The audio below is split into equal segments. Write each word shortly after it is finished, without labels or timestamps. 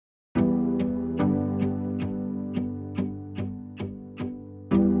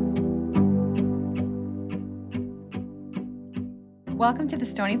Welcome to the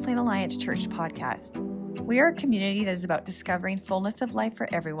Stony Plain Alliance Church podcast. We are a community that is about discovering fullness of life for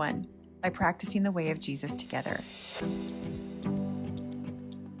everyone by practicing the way of Jesus together.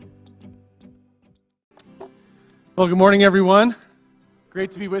 Well, good morning, everyone.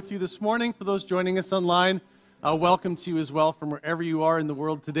 Great to be with you this morning. For those joining us online, welcome to you as well from wherever you are in the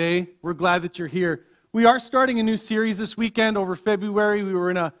world today. We're glad that you're here. We are starting a new series this weekend over February. We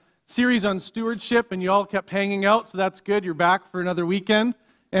were in a series on stewardship, and you all kept hanging out, so that's good. You're back for another weekend.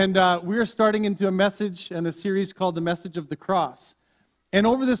 And we are starting into a message and a series called The Message of the Cross. And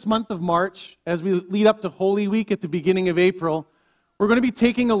over this month of March, as we lead up to Holy Week at the beginning of April, we're going to be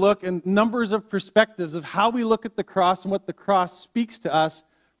taking a look at numbers of perspectives of how we look at the cross and what the cross speaks to us,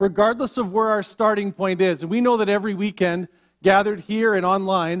 regardless of where our starting point is. And we know that every weekend, gathered here and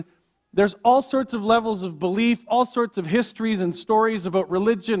online, there's all sorts of levels of belief, all sorts of histories and stories about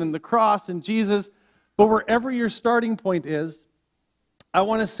religion and the cross and Jesus. But wherever your starting point is, I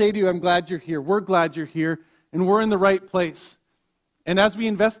want to say to you, I'm glad you're here. We're glad you're here, and we're in the right place. And as we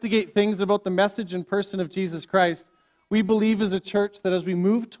investigate things about the message and person of Jesus Christ, we believe as a church that as we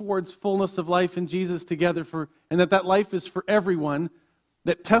move towards fullness of life in Jesus together, and that life is for everyone,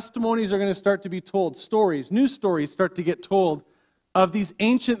 that testimonies are going to start to be told, new stories start to get told of these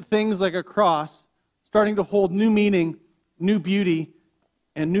ancient things like a cross starting to hold new meaning, new beauty,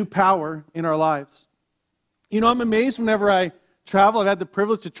 and new power in our lives. You know, I'm amazed whenever I travel. I've had the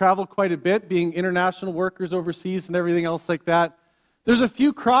privilege to travel quite a bit, being international workers overseas and everything else like that. There's a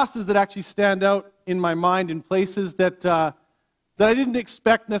few crosses that actually stand out in my mind in places that I didn't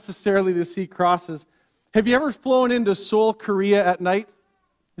expect necessarily to see crosses. Have you ever flown into Seoul, Korea at night?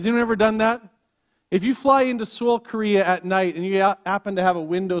 Has anyone ever done that? If you fly into Seoul, Korea at night and you happen to have a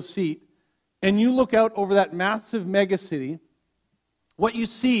window seat and you look out over that massive megacity, what you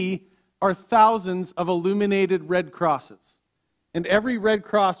see are thousands of illuminated red crosses. And every red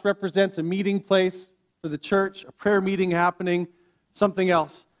cross represents a meeting place for the church, a prayer meeting happening, something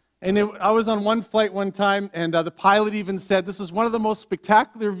else. And I was on one flight one time, and the pilot even said, this is one of the most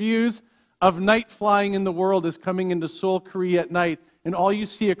spectacular views of night flying in the world is coming into Seoul, Korea at night. And all you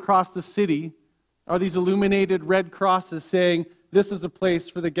see across the city are these illuminated red crosses saying, this is a place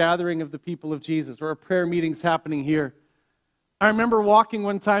for the gathering of the people of Jesus, or a prayer meeting's happening here. I remember walking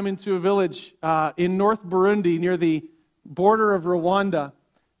one time into a village in North Burundi near the border of Rwanda,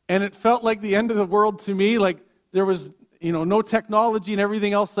 and it felt like the end of the world to me, like there was no technology and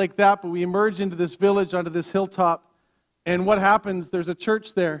everything else like that, but we emerge into this village, onto this hilltop, and what happens, there's a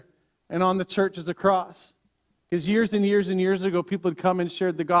church there, and on the church is a cross. Because years and years and years ago, people had come and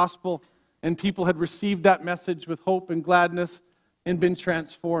shared the gospel, and people had received that message with hope and gladness and been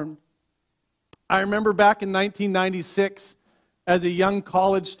transformed. I remember back in 1996, as a young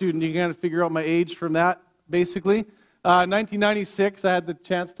college student, you can kind of figure out my age from that, basically. 1996, I had the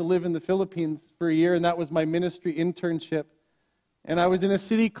chance to live in the Philippines for a year, and that was my ministry internship. And I was in a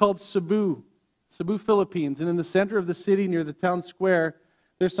city called Cebu, Philippines. And in the center of the city, near the town square,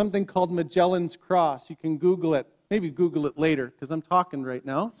 there's something called Magellan's Cross. You can Google it. Maybe Google it later, because I'm talking right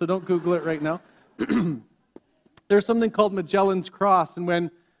now, so don't Google it right now. There's something called Magellan's Cross, and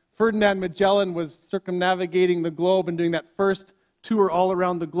when Ferdinand Magellan was circumnavigating the globe and doing that first tour all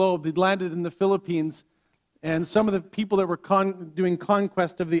around the globe, he'd landed in the Philippines, and some of the people that were doing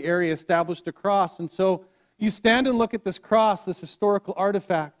conquest of the area established a cross. And so you stand and look at this cross, this historical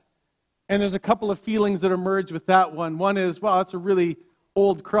artifact, and there's a couple of feelings that emerge with that one. One is, wow, that's a really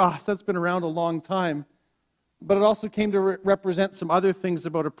old cross. That's been around a long time. But it also came to represent some other things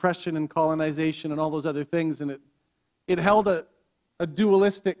about oppression and colonization and all those other things, and it held a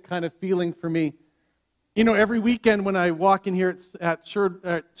dualistic kind of feeling for me. You know, every weekend when I walk in here at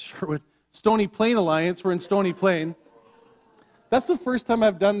Sherwood, Stony Plain Alliance, we're in Stony Plain. That's the first time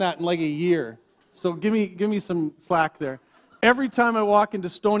I've done that in like a year, so give me some slack there. Every time I walk into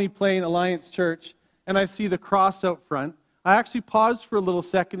Stony Plain Alliance Church and I see the cross out front, I actually pause for a little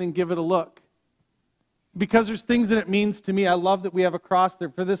second and give it a look. Because there's things that it means to me. I love that we have a cross there.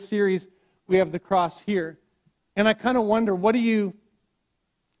 For this series, we have the cross here. And I kind of wonder, what do you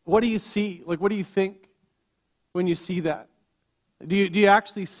see? Like, what do you think when you see that? Do you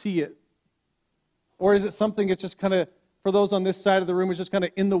actually see it? Or is it something that's just kind of, for those on this side of the room, is just kind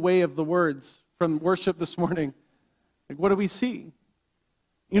of in the way of the words from worship this morning? Like, what do we see?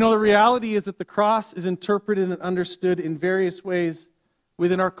 You know, the reality is that the cross is interpreted and understood in various ways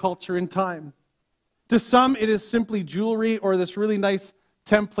within our culture and time. To some, it is simply jewelry or this really nice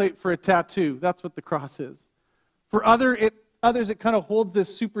template for a tattoo. That's what the cross is. For others, it kind of holds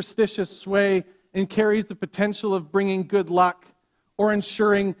this superstitious sway and carries the potential of bringing good luck or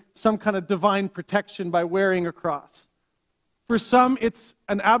ensuring some kind of divine protection by wearing a cross. For some, it's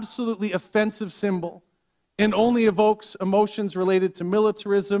an absolutely offensive symbol and only evokes emotions related to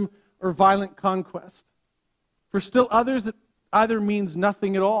militarism or violent conquest. For still others, it either means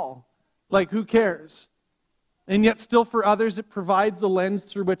nothing at all, like who cares? And yet still for others, it provides the lens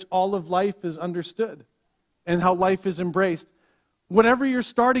through which all of life is understood and how life is embraced. Whatever your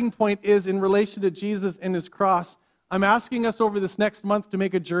starting point is in relation to Jesus and his cross, I'm asking us over this next month to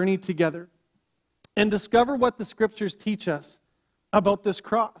make a journey together and discover what the scriptures teach us about this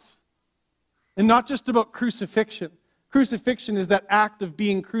cross. And not just about crucifixion. Crucifixion is that act of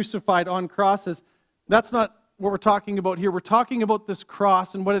being crucified on crosses. That's not what we're talking about here. We're talking about this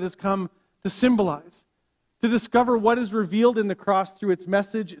cross and what it has come to symbolize. To discover what is revealed in the cross through its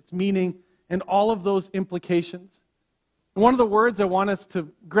message, its meaning, and all of those implications. And one of the words I want us to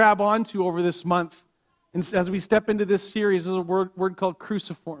grab onto over this month, and as we step into this series, is a word called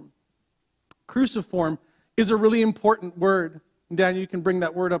cruciform. Cruciform is a really important word. And Daniel, you can bring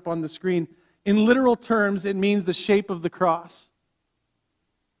that word up on the screen. In literal terms, it means the shape of the cross.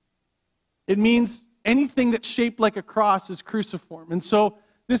 It means anything that's shaped like a cross is cruciform. And so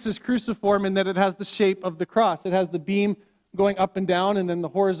this is cruciform in that it has the shape of the cross. It has the beam going up and down, and then the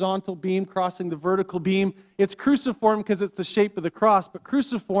horizontal beam crossing the vertical beam. It's cruciform because it's the shape of the cross, but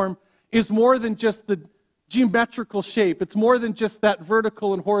cruciform is more than just the geometrical shape. It's more than just that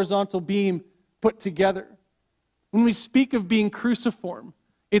vertical and horizontal beam put together. When we speak of being cruciform,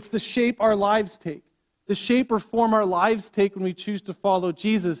 it's the shape our lives take. The shape or form our lives take when we choose to follow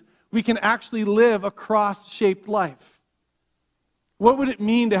Jesus. We can actually live a cross-shaped life. What would it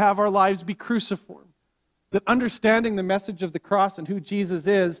mean to have our lives be cruciform? That understanding the message of the cross and who Jesus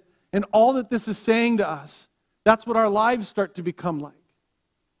is, and all that this is saying to us, that's what our lives start to become like.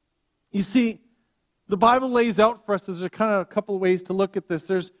 You see, the Bible lays out for us, there's a couple of ways to look at this.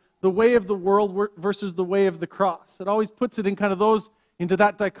 There's the way of the world versus the way of the cross. It always puts it in into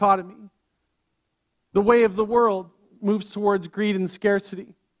that dichotomy. The way of the world moves towards greed and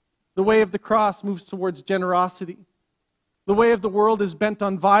scarcity. The way of the cross moves towards generosity. The way of the world is bent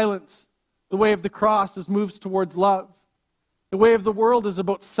on violence. The way of the cross moves towards love. The way of the world is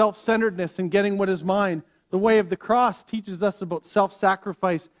about self-centeredness and getting what is mine. The way of the cross teaches us about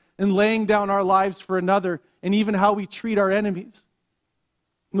self-sacrifice and laying down our lives for another, and even how we treat our enemies.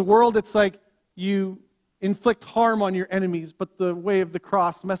 In the world, it's like you inflict harm on your enemies, but the way of the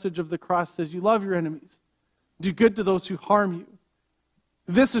cross, the message of the cross says you love your enemies. Do good to those who harm you.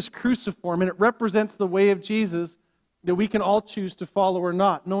 This is cruciform, and it represents the way of Jesus that we can all choose to follow or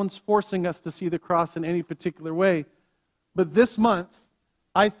not. No one's forcing us to see the cross in any particular way. But this month,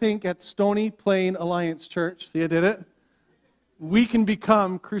 I think at Stony Plain Alliance Church, see I did it? We can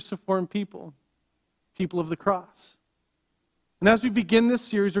become cruciform people, people of the cross. And as we begin this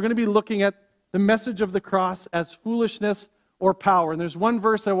series, we're going to be looking at the message of the cross as foolishness or power. And there's one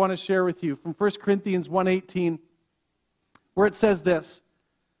verse I want to share with you from 1 Corinthians 1:18, where it says this: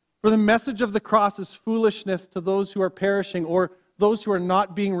 "For the message of the cross is foolishness to those who are perishing, or those who are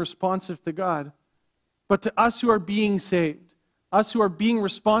not being responsive to God. But to us who are being saved, us who are being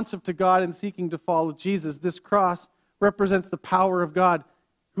responsive to God and seeking to follow Jesus, this cross represents the power of God.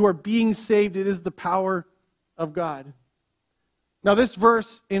 Who are being saved, it is the power of God." Now this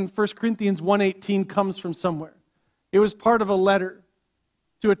verse in 1 Corinthians 1:18 comes from somewhere. It was part of a letter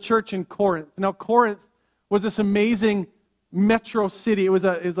to a church in Corinth. Now Corinth was this amazing metro city. It was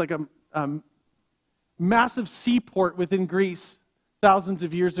like a massive seaport within Greece thousands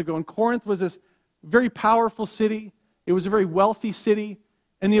of years ago. And Corinth was this very powerful city. It was a very wealthy city.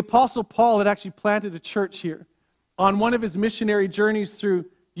 And the Apostle Paul had actually planted a church here. On one of his missionary journeys through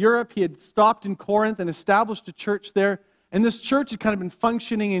Europe, he had stopped in Corinth and established a church there. And this church had kind of been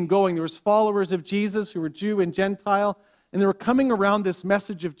functioning and going. There was followers of Jesus who were Jew and Gentile, and they were coming around this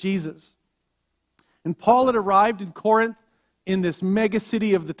message of Jesus. And Paul had arrived in Corinth, in this mega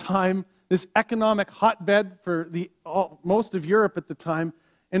city of the time, this economic hotbed for most of Europe at the time.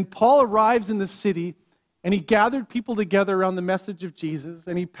 And Paul arrives in the city, and he gathered people together around the message of Jesus,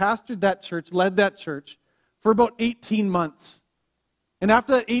 and he pastored that church, led that church, for about 18 months. And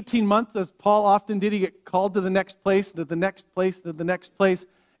after that 18 months, as Paul often did, he get called to the next place, to the next place, to the next place.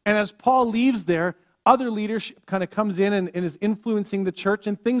 And as Paul leaves there, other leadership kind of comes in and is influencing the church,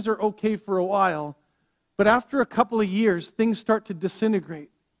 and things are okay for a while. But after a couple of years, things start to disintegrate.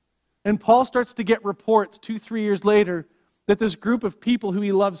 And Paul starts to get reports 2-3 years later that this group of people who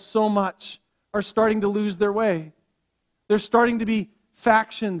he loves so much are starting to lose their way. There's starting to be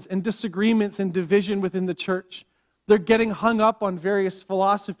factions and disagreements and division within the church. They're getting hung up on various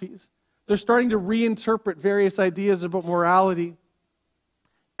philosophies. They're starting to reinterpret various ideas about morality.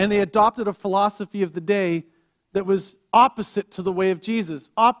 And they adopted a philosophy of the day that was opposite to the way of Jesus,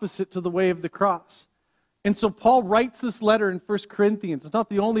 opposite to the way of the cross. And so Paul writes this letter in 1 Corinthians. It's not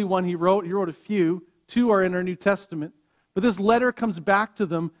the only one he wrote. He wrote a few. 2 are in our New Testament. But this letter comes back to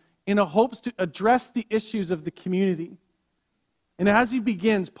them in a hopes to address the issues of the community. And as he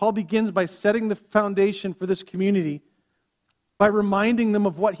begins, Paul begins by setting the foundation for this community by reminding them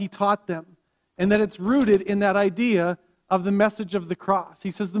of what he taught them, and that it's rooted in that idea of the message of the cross.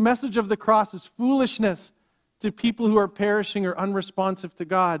 He says the message of the cross is foolishness to people who are perishing or unresponsive to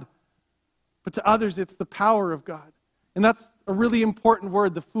God, but to others it's the power of God. And that's a really important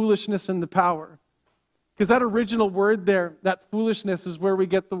word, the foolishness and the power. Because that original word there, that foolishness, is where we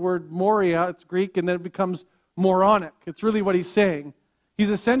get the word moria, it's Greek, and then it becomes moronic. It's really what he's saying.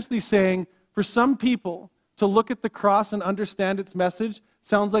 He's essentially saying, for some people, to look at the cross and understand its message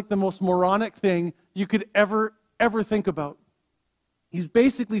sounds like the most moronic thing you could ever think about. He's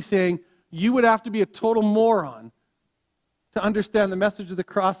basically saying you would have to be a total moron to understand the message of the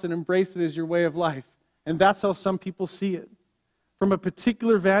cross and embrace it as your way of life. And that's how some people see it. From a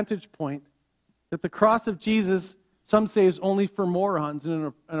particular vantage point, that the cross of Jesus, some say, is only for morons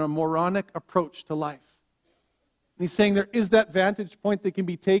and a moronic approach to life. And he's saying there is that vantage point that can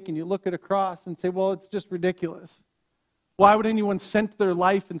be taken. You look at a cross and say, well, it's just ridiculous. Why would anyone center their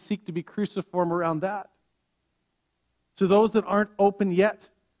life and seek to be cruciform around that? To those that aren't open yet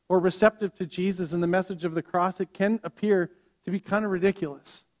or receptive to Jesus and the message of the cross, it can appear to be kind of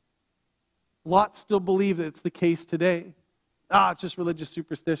ridiculous. Lots still believe that it's the case today. It's just religious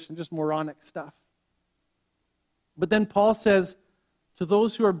superstition, just moronic stuff. But then Paul says, to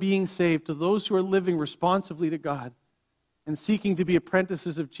those who are being saved, to those who are living responsively to God and seeking to be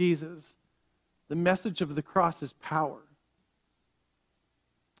apprentices of Jesus, the message of the cross is power.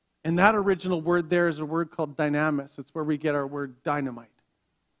 And that original word there is a word called dynamis. It's where we get our word dynamite.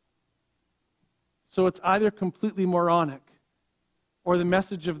 So it's either completely moronic, or the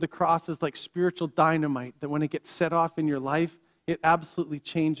message of the cross is like spiritual dynamite, that when it gets set off in your life, it absolutely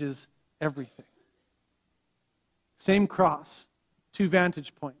changes everything. Same cross, 2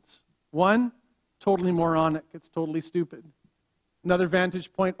 vantage points. One, totally moronic. It's totally stupid. Another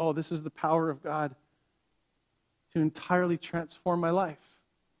vantage point, this is the power of God to entirely transform my life.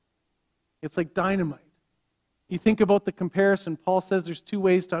 It's like dynamite. You think about the comparison. Paul says there's 2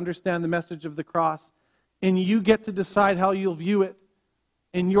 ways to understand the message of the cross, and you get to decide how you'll view it.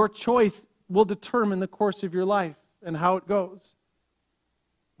 And your choice will determine the course of your life and how it goes.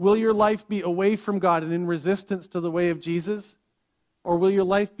 Will your life be away from God and in resistance to the way of Jesus? Or will your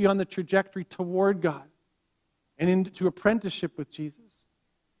life be on the trajectory toward God and into apprenticeship with Jesus?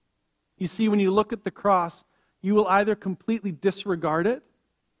 You see, when you look at the cross, you will either completely disregard it,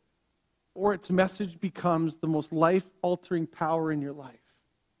 or its message becomes the most life-altering power in your life.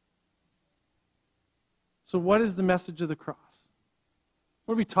 So what is the message of the cross?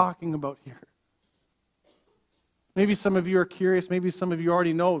 What are we talking about here? Maybe some of you are curious. Maybe some of you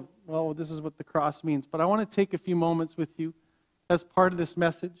already know, well, this is what the cross means. But I want to take a few moments with you as part of this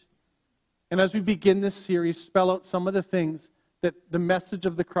message. And as we begin this series, spell out some of the things that the message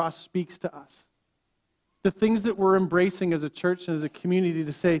of the cross speaks to us. The things that we're embracing as a church and as a community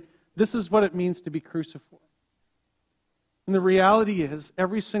to say, this is what it means to be cruciform. And the reality is,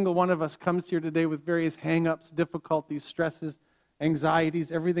 every single one of us comes here today with various hang-ups, difficulties, stresses,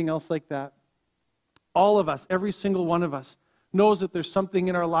 anxieties, everything else like that. All of us, every single one of us, knows that there's something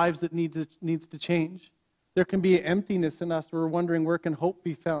in our lives that needs to change. There can be an emptiness in us where we're wondering, where can hope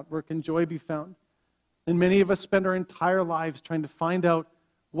be found? Where can joy be found? And many of us spend our entire lives trying to find out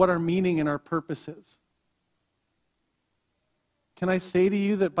what our meaning and our purpose is. Can I say to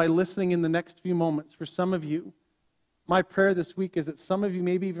you that by listening in the next few moments, for some of you, my prayer this week is that some of you,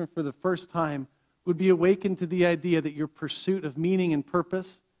 maybe even for the first time, would be awakened to the idea that your pursuit of meaning and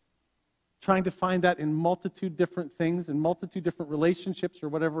purpose, trying to find that in multitude different things, in multitude different relationships or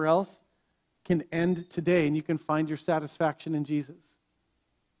whatever else, can end today and you can find your satisfaction in Jesus.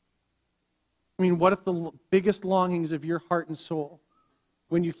 I mean, what if the biggest longings of your heart and soul,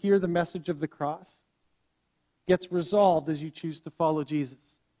 when you hear the message of the cross, gets resolved as you choose to follow Jesus?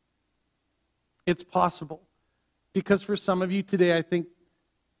 It's possible. Because for some of you today, I think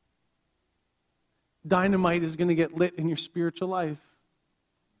dynamite is going to get lit in your spiritual life.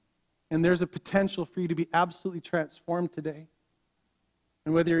 And there's a potential for you to be absolutely transformed today.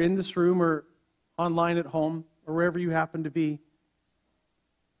 And whether you're in this room or online at home or wherever you happen to be,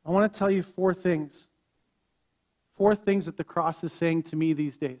 I want to tell you 4 things. 4 things that the cross is saying to me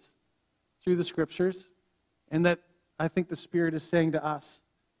these days through the scriptures, and that I think the Spirit is saying to us.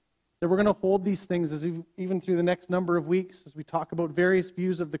 That we're going to hold these things as even through the next number of weeks as we talk about various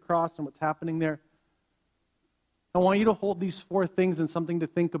views of the cross and what's happening there. I want you to hold these 4 things and something to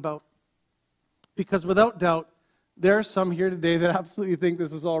think about. Because without doubt, there are some here today that absolutely think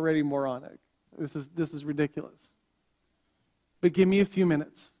this is already moronic. This is ridiculous. But give me a few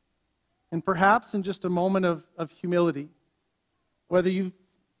minutes. And perhaps in just a moment of humility, whether you've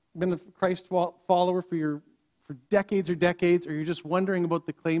been a Christ follower for decades, or you're just wondering about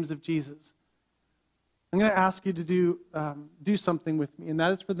the claims of Jesus, I'm going to ask you to do something with me, and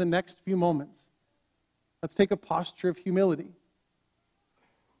that is for the next few moments. Let's take a posture of humility.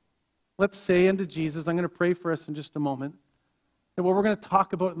 Let's say unto Jesus, I'm going to pray for us in just a moment, that what we're going to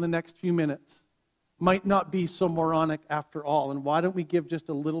talk about in the next few minutes might not be so moronic after all. And why don't we give just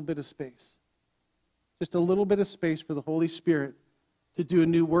a little bit of space? Just a little bit of space for the Holy Spirit to do a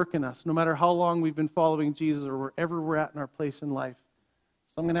new work in us, no matter how long we've been following Jesus or wherever we're at in our place in life.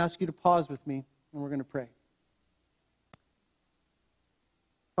 So I'm going to ask you to pause with me, and we're going to pray.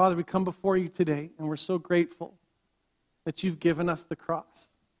 Father, we come before you today, and we're so grateful that you've given us the cross,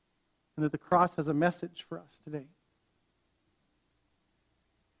 and that the cross has a message for us today.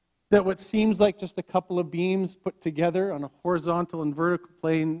 That what seems like just a couple of beams put together on a horizontal and vertical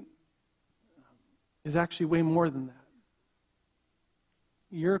plane is actually way more than that.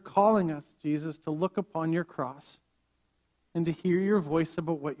 You're calling us, Jesus, to look upon your cross and to hear your voice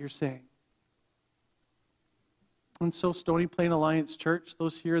about what you're saying. And so, Stony Plain Alliance Church,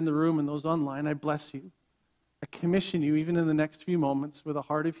 those here in the room and those online, I bless you. I commission you, even in the next few moments, with a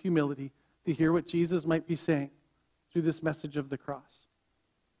heart of humility, to hear what Jesus might be saying through this message of the cross.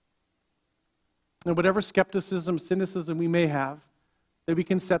 And whatever skepticism, cynicism we may have, that we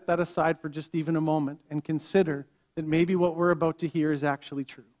can set that aside for just even a moment and consider that maybe what we're about to hear is actually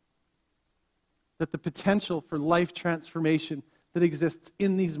true. That the potential for life transformation that exists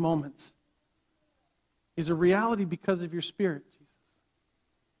in these moments is a reality because of your Spirit, Jesus.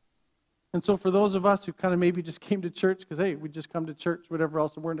 And so for those of us who kind of maybe just came to church because, hey, we just come to church, whatever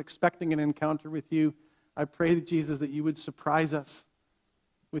else, and weren't expecting an encounter with you, I pray that, Jesus, that you would surprise us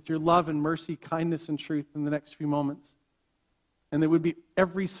with your love and mercy, kindness and truth in the next few moments. And there would be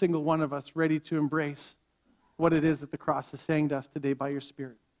every single one of us ready to embrace what it is that the cross is saying to us today by your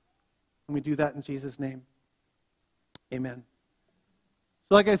Spirit. And we do that in Jesus' name. Amen.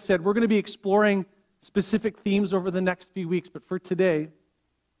 So like I said, we're going to be exploring specific themes over the next few weeks, but for today,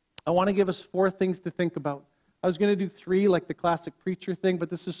 I want to give us 4 things to think about. I was going to do 3 like the classic preacher thing, but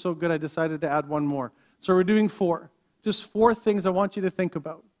this is so good I decided to add 1 more. So we're doing 4. Just 4 things I want you to think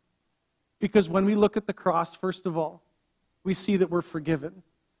about. Because when we look at the cross, first of all, we see that we're forgiven.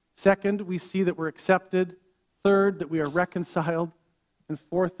 Second, we see that we're accepted. Third, that we are reconciled. And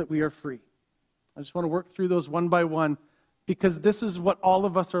fourth, that we are free. I just want to work through those one by one because this is what all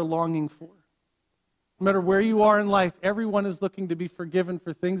of us are longing for. No matter where you are in life, everyone is looking to be forgiven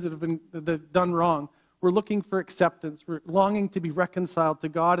for things that have done wrong. We're looking for acceptance. We're longing to be reconciled to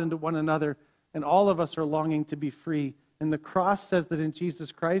God and to one another. And all of us are longing to be free. And the cross says that in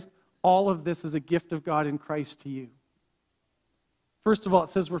Jesus Christ, all of this is a gift of God in Christ to you. First of all, it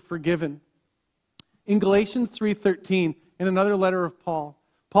says we're forgiven. In Galatians 3:13, in another letter of Paul,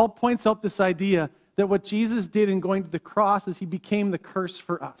 Paul points out this idea that what Jesus did in going to the cross is he became the curse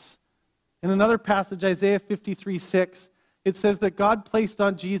for us. In another passage, Isaiah 53:6, it says that God placed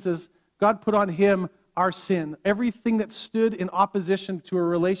on Jesus, God put on him our sin, everything that stood in opposition to a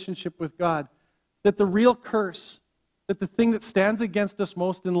relationship with God, that the real curse, that the thing that stands against us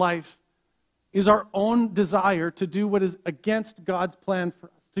most in life is our own desire to do what is against God's plan for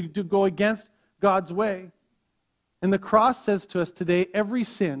us, to go against God's way. And the cross says to us today, every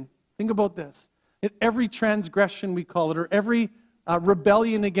sin, think about this, every transgression we call it, or every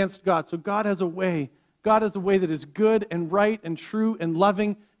rebellion against God. So God has a way that is good and right and true and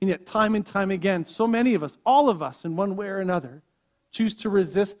loving, and yet time and time again, so many of us, all of us in one way or another, choose to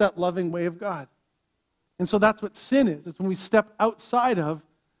resist that loving way of God. And so that's what sin is. It's when we step outside of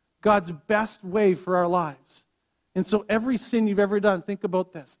God's best way for our lives. And so every sin you've ever done, think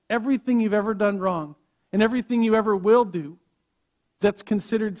about this, everything you've ever done wrong and everything you ever will do that's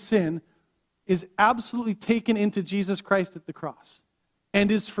considered sin is absolutely taken into Jesus Christ at the cross and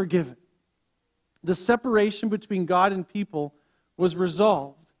is forgiven. The separation between God and people was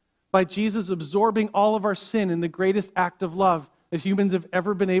resolved by Jesus absorbing all of our sin in the greatest act of love that humans have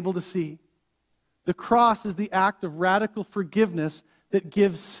ever been able to see. The cross is the act of radical forgiveness that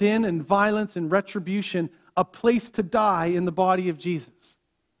gives sin and violence and retribution a place to die in the body of Jesus.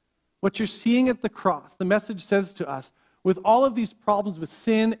 What you're seeing at the cross, the message says to us, with all of these problems with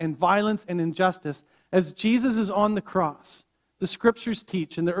sin and violence and injustice, as Jesus is on the cross, the scriptures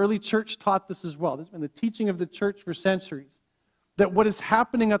teach, and the early church taught this as well. This has been the teaching of the church for centuries, that what is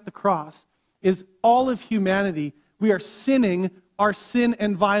happening at the cross is all of humanity we are sinning our sin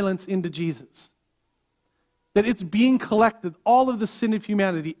and violence into Jesus. That it's being collected, all of the sin of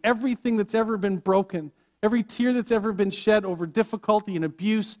humanity, everything that's ever been broken, every tear that's ever been shed over difficulty and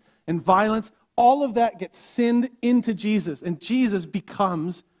abuse and violence, all of that gets sinned into Jesus, and Jesus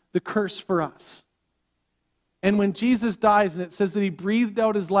becomes the curse for us. And when Jesus dies, and it says that he breathed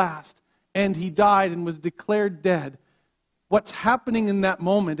out his last, and he died and was declared dead, what's happening in that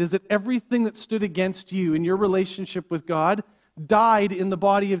moment is that everything that stood against you in your relationship with God died in the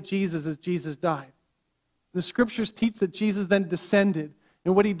body of Jesus as Jesus died. The scriptures teach that Jesus then descended.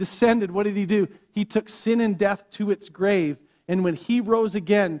 And when he descended, what did he do? He took sin and death to its grave. And when he rose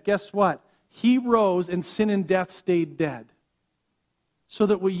again, guess what? He rose and sin and death stayed dead. So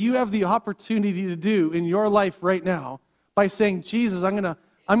that what you have the opportunity to do in your life right now, by saying, Jesus, I'm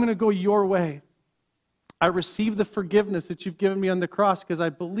going to go your way. I receive the forgiveness that you've given me on the cross because I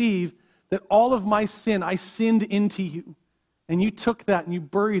believe that all of my sin, I sinned into you. And you took that and you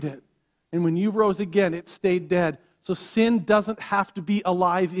buried it. And when you rose again, it stayed dead. So sin doesn't have to be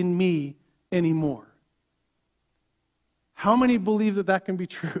alive in me anymore. How many believe that that can be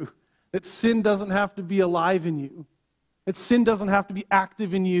true? That sin doesn't have to be alive in you. That sin doesn't have to be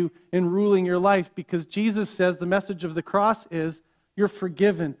active in you and ruling your life, because Jesus says the message of the cross is you're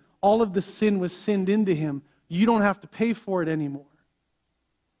forgiven. All of the sin was sinned into him. You don't have to pay for it anymore.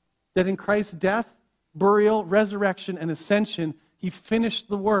 That in Christ's death, burial, resurrection, and ascension, he finished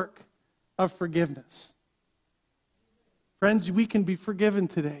the work of forgiveness. Friends, we can be forgiven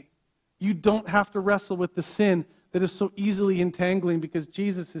today. You don't have to wrestle with the sin that is so easily entangling, because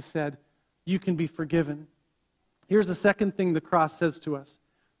Jesus has said you can be forgiven. Here's the second thing the cross says to us.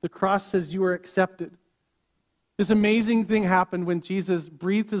 The cross says you are accepted. This amazing thing happened when Jesus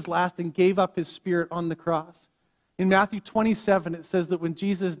breathed his last and gave up his spirit on the cross. In Matthew 27, it says that when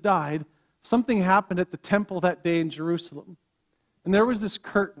Jesus died, something happened at the temple that day in Jerusalem. And there was this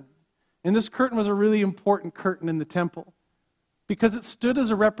curtain. And this curtain was a really important curtain in the temple, because it stood as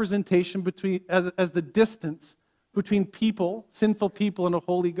a representation between, as the distance between people, sinful people, and a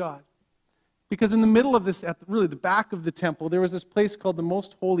holy God. Because in the middle of this, at really the back of the temple, there was this place called the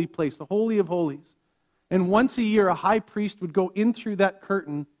most holy place, the Holy of Holies. And once a year, a high priest would go in through that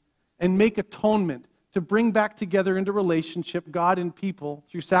curtain and make atonement to bring back together into relationship God and people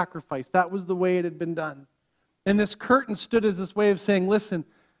through sacrifice. That was the way it had been done. And this curtain stood as this way of saying, listen,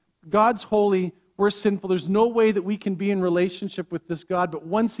 God's holy, we're sinful. There's no way that we can be in relationship with this God, but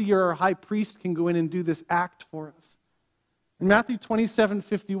once a year, our high priest can go in and do this act for us. In Matthew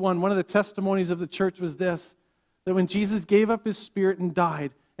 27:51, one of the testimonies of the church was this, that when Jesus gave up his spirit and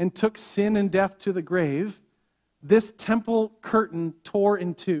died and took sin and death to the grave, this temple curtain tore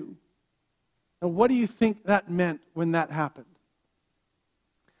in two. Now, what do you think that meant when that happened?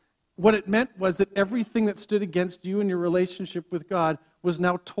 What it meant was that everything that stood against you in your relationship with God was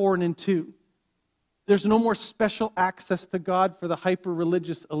now torn in two. There's no more special access to God for the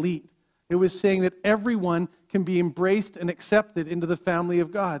hyper-religious elite. It was saying that everyone can be embraced and accepted into the family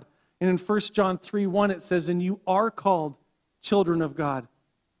of God. And in 1 John 3:1, it says, and you are called children of God.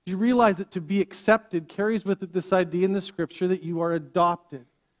 You realize that to be accepted carries with it this idea in the scripture that you are adopted.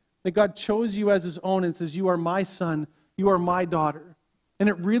 That God chose you as his own and says, you are my son, you are my daughter. And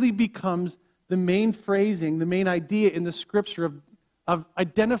it really becomes the main phrasing, the main idea in the scripture of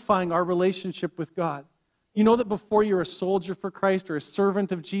identifying our relationship with God. You know that before you're a soldier for Christ or a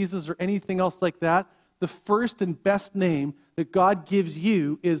servant of Jesus or anything else like that, the first and best name that God gives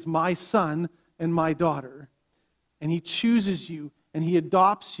you is my son and my daughter. And he chooses you and he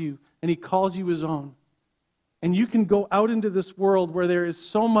adopts you and he calls you his own. And you can go out into this world where there is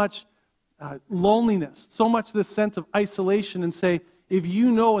so much loneliness, so much this sense of isolation, and say, if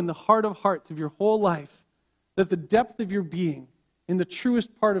you know in the heart of hearts of your whole life that the depth of your being, in the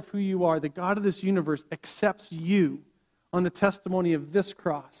truest part of who you are, the God of this universe accepts you on the testimony of this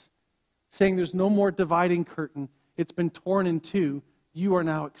cross, saying there's no more dividing curtain, it's been torn in two, you are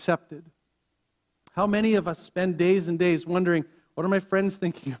now accepted. How many of us spend days and days wondering, what are my friends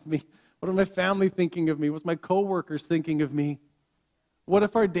thinking of me? What are my family thinking of me? What's my coworkers thinking of me? What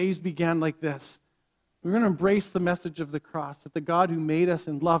if our days began like this? We're going to embrace the message of the cross, that the God who made us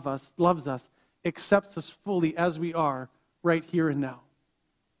and loves us, accepts us fully as we are, right here and now.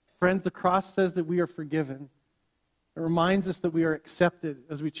 Friends, the cross says that we are forgiven. It reminds us that we are accepted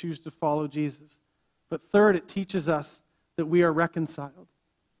as we choose to follow Jesus. But third, it teaches us that we are reconciled.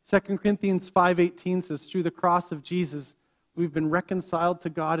 2 Corinthians 5:18 says, through the cross of Jesus, we've been reconciled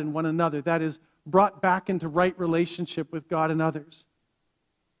to God and one another. That is, brought back into right relationship with God and others.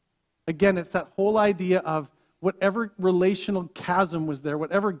 Again, it's that whole idea of whatever relational chasm was there,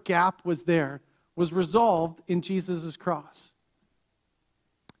 whatever gap was there, was resolved in Jesus' cross.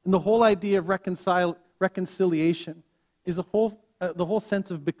 And the whole idea of reconciliation is the whole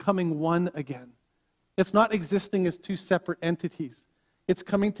sense of becoming one again. It's not existing as two separate entities. It's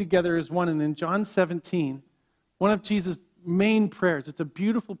coming together as one. And in John 17, one of Jesus' main prayers, it's a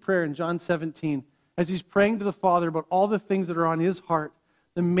beautiful prayer in John 17, as he's praying to the Father about all the things that are on his heart,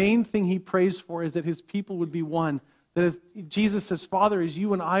 the main thing he prays for is that his people would be one. That as Jesus says, Father, as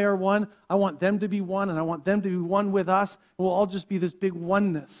you and I are one, I want them to be one, and I want them to be one with us, and we'll all just be this big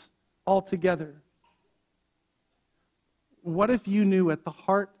oneness all together. What if you knew at the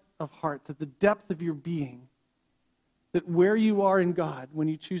heart of hearts, at the depth of your being, that where you are in God when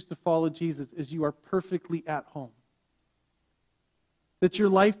you choose to follow Jesus is you are perfectly at home? That your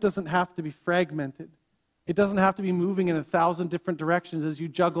life doesn't have to be fragmented. It doesn't have to be moving in 1,000 different directions as you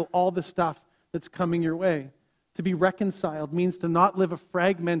juggle all the stuff that's coming your way. To be reconciled means to not live a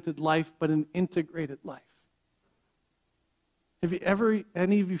fragmented life, but an integrated life. Have you ever,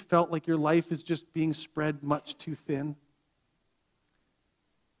 any of you felt like your life is just being spread much too thin?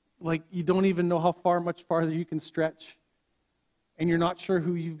 Like you don't even know how much farther you can stretch. And you're not sure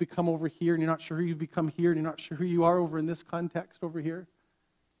who you've become over here, and you're not sure who you've become here, and you're not sure who you are over in this context over here.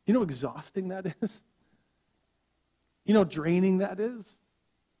 You know how exhausting that is? You know how draining that is?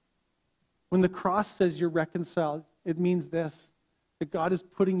 When the cross says you're reconciled, it means this, that God is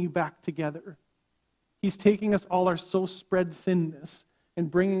putting you back together. He's taking us all our so spread thinness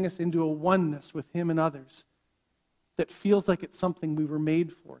and bringing us into a oneness with Him and others that feels like it's something we were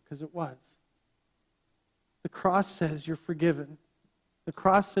made for, because it was. The cross says you're forgiven. The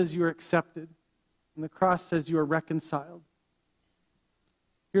cross says you are accepted. And the cross says you are reconciled.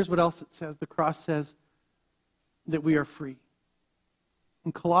 Here's what else it says. The cross says that we are free.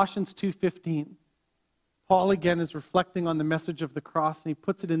 In Colossians 2:15, Paul again is reflecting on the message of the cross, and he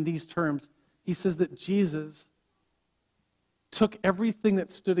puts it in these terms. He says that Jesus took everything that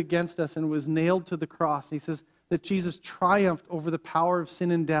stood against us and was nailed to the cross. He says that Jesus triumphed over the power of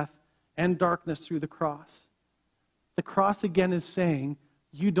sin and death and darkness through the cross. The cross again is saying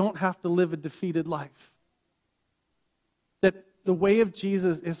you don't have to live a defeated life. That the way of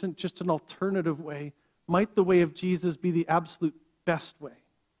Jesus isn't just an alternative way. Might the way of Jesus be the absolute best way?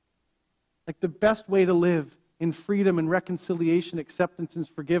 Like the best way to live in freedom and reconciliation, acceptance and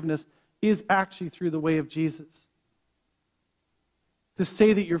forgiveness is actually through the way of Jesus. To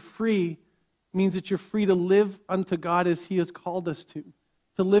say that you're free means that you're free to live unto God as He has called us to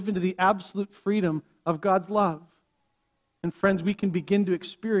live into the absolute freedom of God's love. And friends, we can begin to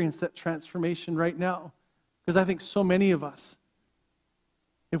experience that transformation right now, because I think so many of us,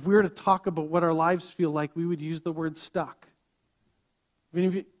 if we were to talk about what our lives feel like, we would use the word stuck. Have any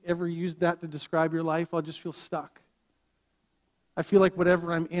of you ever used that to describe your life? I'll just feel stuck. I feel like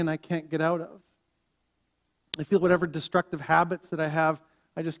whatever I'm in, I can't get out of. I feel whatever destructive habits that I have,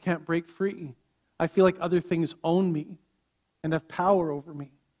 I just can't break free. I feel like other things own me and have power over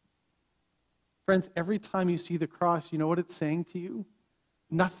me. Friends, every time you see the cross, you know what it's saying to you?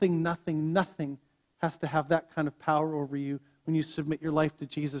 Nothing, nothing, nothing has to have that kind of power over you when you submit your life to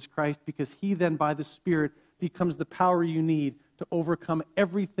Jesus Christ, because He then, by the Spirit, becomes the power you need to overcome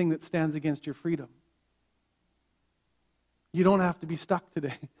everything that stands against your freedom. You don't have to be stuck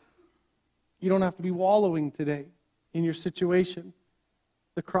today. You don't have to be wallowing today in your situation.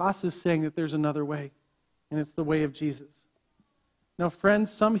 The cross is saying that there's another way, and it's the way of Jesus. Now,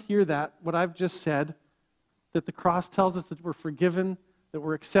 friends, some hear that, what I've just said, that the cross tells us that we're forgiven, that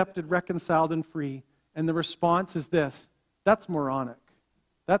we're accepted, reconciled, and free, and the response is this: that's moronic.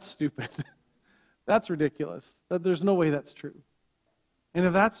 That's stupid. That's ridiculous. There's no way that's true. And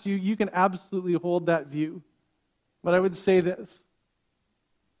if that's you, you can absolutely hold that view. But I would say this: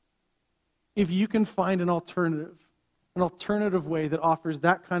 if you can find an alternative way that offers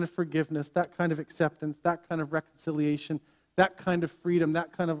that kind of forgiveness, that kind of acceptance, that kind of reconciliation, that kind of freedom,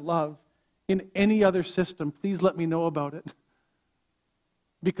 that kind of love in any other system, please let me know about it.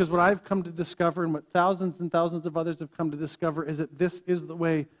 Because what I've come to discover, and what thousands and thousands of others have come to discover, is that this is the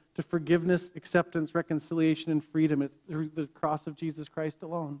way to forgiveness, acceptance, reconciliation, and freedom. It's through the cross of Jesus Christ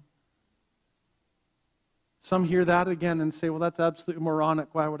alone. Some hear that again and say, well, that's absolutely moronic.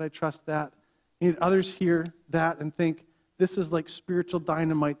 Why would I trust that? And others hear that and think, this is like spiritual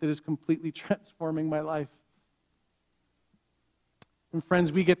dynamite that is completely transforming my life. And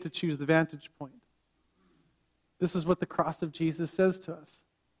friends, we get to choose the vantage point. This is what the cross of Jesus says to us.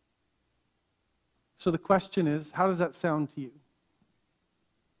 So the question is, how does that sound to you?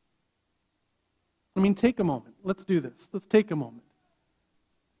 I mean, take a moment. Let's do this. Let's take a moment.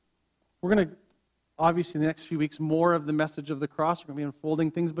 Obviously, in the next few weeks, more of the message of the cross. We're going to be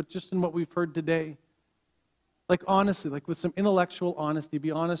unfolding things, but just in what we've heard today, like honestly, like with some intellectual honesty, be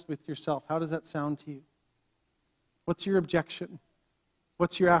honest with yourself. How does that sound to you? What's your objection?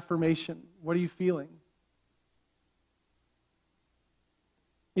 What's your affirmation? What are you feeling?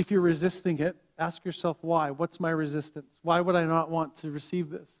 If you're resisting it, ask yourself why. What's my resistance? Why would I not want to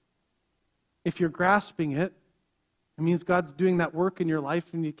receive this? If you're grasping it, it means God's doing that work in your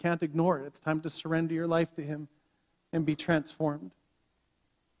life and you can't ignore it. It's time to surrender your life to Him and be transformed.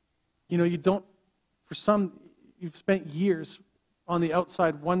 You know, for some, you've spent years on the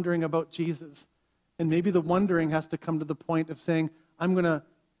outside wondering about Jesus. And maybe the wondering has to come to the point of saying, I'm going to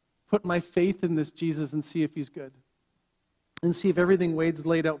put my faith in this Jesus and see if He's good. And see if everything Wade's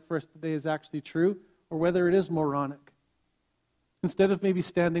laid out for us today is actually true, or whether it is moronic. Instead of maybe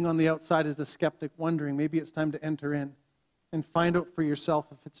standing on the outside as a skeptic wondering, maybe it's time to enter in and find out for yourself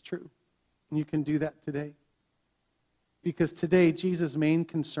if it's true. And you can do that today. Because today, Jesus' main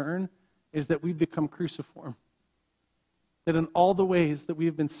concern is that we become cruciform. That in all the ways that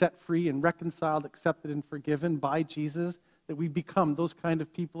we've been set free and reconciled, accepted, and forgiven by Jesus, that we become those kind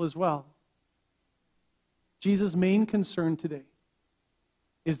of people as well. Jesus' main concern today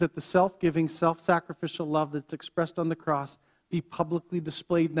is that the self-giving, self-sacrificial love that's expressed on the cross be publicly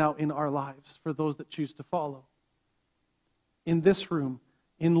displayed now in our lives for those that choose to follow. In this room,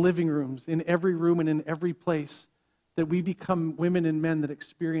 in living rooms, in every room and in every place, that we become women and men that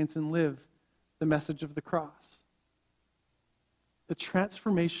experience and live the message of the cross. The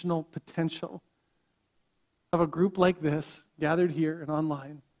transformational potential of a group like this, gathered here and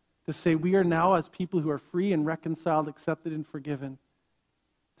online, to say we are now, as people who are free and reconciled, accepted and forgiven,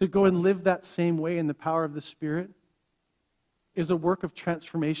 to go and live that same way in the power of the Spirit is a work of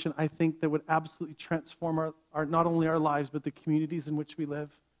transformation, I think, that would absolutely transform our not only our lives, but the communities in which we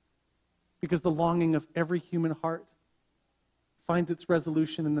live. Because the longing of every human heart finds its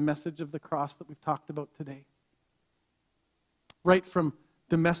resolution in the message of the cross that we've talked about today. Right from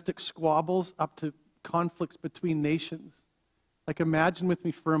domestic squabbles up to conflicts between nations. Like, imagine with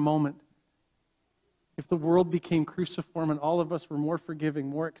me for a moment if the world became cruciform and all of us were more forgiving,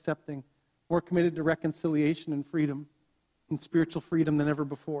 more accepting, more committed to reconciliation and freedom and spiritual freedom than ever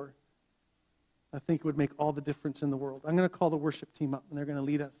before. I think it would make all the difference in the world. I'm going to call the worship team up and they're going to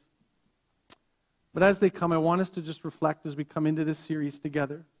lead us. But as they come, I want us to just reflect as we come into this series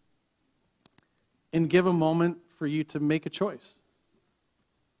together and give a moment for you to make a choice.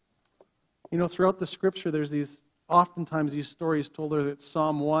 You know, throughout the Scripture, there's oftentimes these stories told, whether it's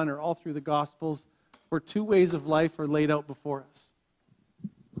Psalm 1 or all through the Gospels, where two ways of life are laid out before us.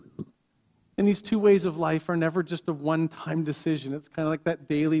 And these two ways of life are never just a one-time decision. It's kind of like that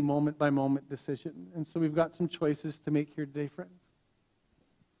daily moment-by-moment decision. And so we've got some choices to make here today, friends.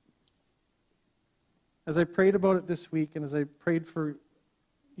 As I prayed about it this week, and as I prayed for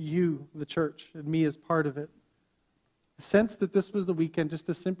you, the church, and me as part of it, I sensed that this was the weekend just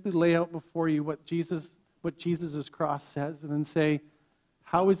to simply lay out before you what Jesus' cross says, and then say,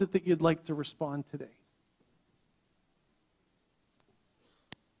 how is it that you'd like to respond today?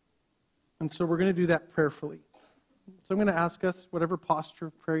 And so we're going to do that prayerfully. So I'm going to ask us, whatever posture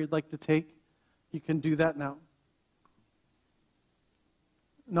of prayer you'd like to take, you can do that now.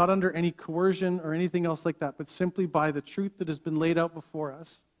 Not under any coercion or anything else like that, but simply by the truth that has been laid out before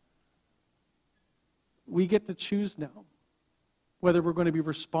us. We get to choose now whether we're going to be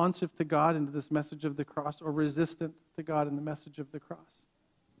responsive to God and to this message of the cross, or resistant to God and the message of the cross.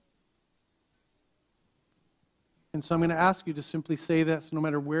 And so I'm going to ask you to simply say this, no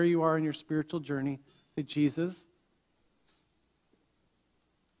matter where you are in your spiritual journey. Say, Jesus,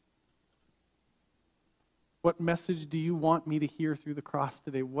 what message do you want me to hear through the cross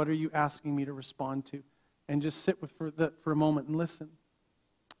today? What are you asking me to respond to? And just sit with for a moment and listen.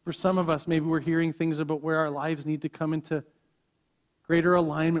 For some of us, maybe we're hearing things about where our lives need to come into greater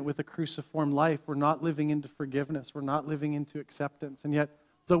alignment with a cruciform life. We're not living into forgiveness. We're not living into acceptance. And yet,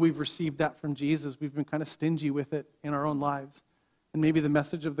 though we've received that from Jesus, we've been kind of stingy with it in our own lives. And maybe the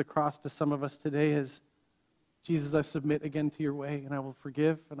message of the cross to some of us today is, Jesus, I submit again to your way, and I will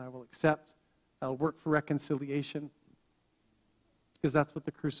forgive, and I will accept. I'll work for reconciliation. Because that's what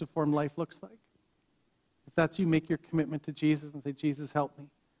the cruciform life looks like. If that's you, make your commitment to Jesus and say, Jesus, help me.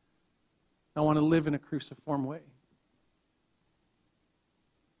 I want to live in a cruciform way.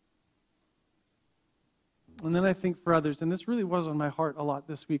 And then I think for others, and this really was on my heart a lot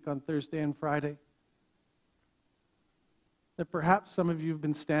this week on Thursday and Friday, that perhaps some of you have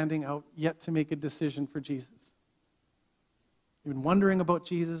been standing out yet to make a decision for Jesus. You've been wondering about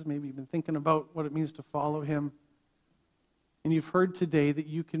Jesus, maybe you've been thinking about what it means to follow him. and you've heard today that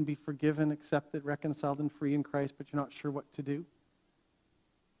you can be forgiven, accepted, reconciled, and free in Christ, but you're not sure what to do.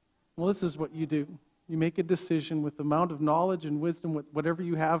 Well, this is what you do. You make a decision with the amount of knowledge and wisdom, whatever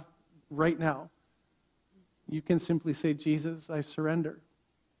you have right now. You can simply say, Jesus, I surrender,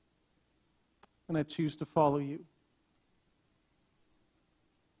 and I choose to follow you.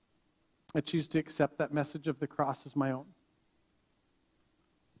 I choose to accept that message of the cross as my own.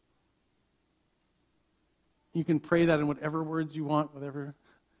 You can pray that in whatever words you want, whatever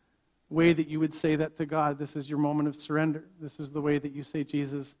way that you would say that to God. This is your moment of surrender. This is the way that you say,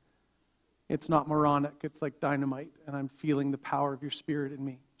 Jesus, it's not moronic, it's like dynamite, and I'm feeling the power of your Spirit in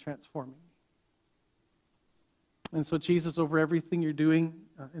me, transforming me. And so, Jesus, over everything you're doing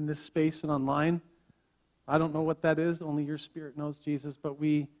in this space and online, I don't know what that is, only your Spirit knows, Jesus, but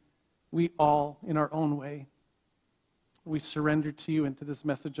we all, in our own way, we surrender to you into this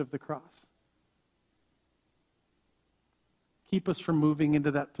message of the cross. Keep us from moving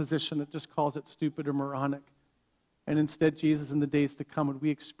into that position that just calls it stupid or moronic. And instead, Jesus, in the days to come, would we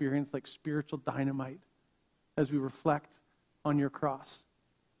experience like spiritual dynamite as we reflect on your cross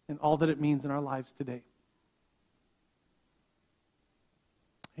and all that it means in our lives today.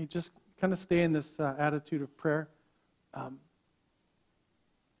 Hey, just kind of stay in this attitude of prayer. One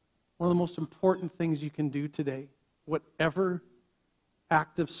of the most important things you can do today, whatever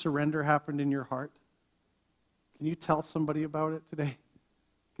act of surrender happened in your heart, can you tell somebody about it today?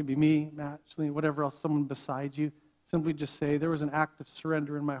 It could be me, Matt, Shalene, whatever else, someone beside you. Simply just say, there was an act of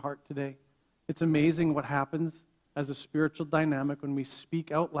surrender in my heart today. It's amazing what happens as a spiritual dynamic when we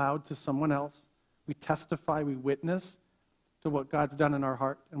speak out loud to someone else. We testify, we witness to what God's done in our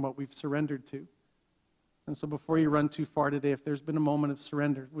heart and what we've surrendered to. And so before you run too far today, if there's been a moment of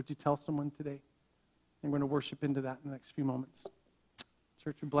surrender, would you tell someone today? And we're going to worship into that in the next few moments.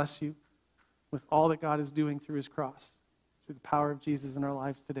 Church, we bless you with all that God is doing through his cross, through the power of Jesus in our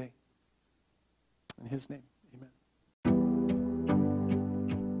lives today. In his name, amen.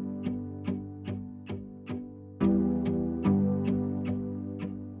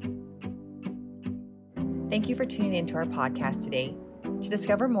 Thank you for tuning into our podcast today. To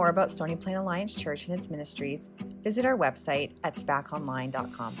discover more about Stony Plain Alliance Church and its ministries, visit our website at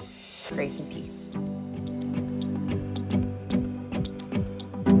spaconline.com. Grace and peace.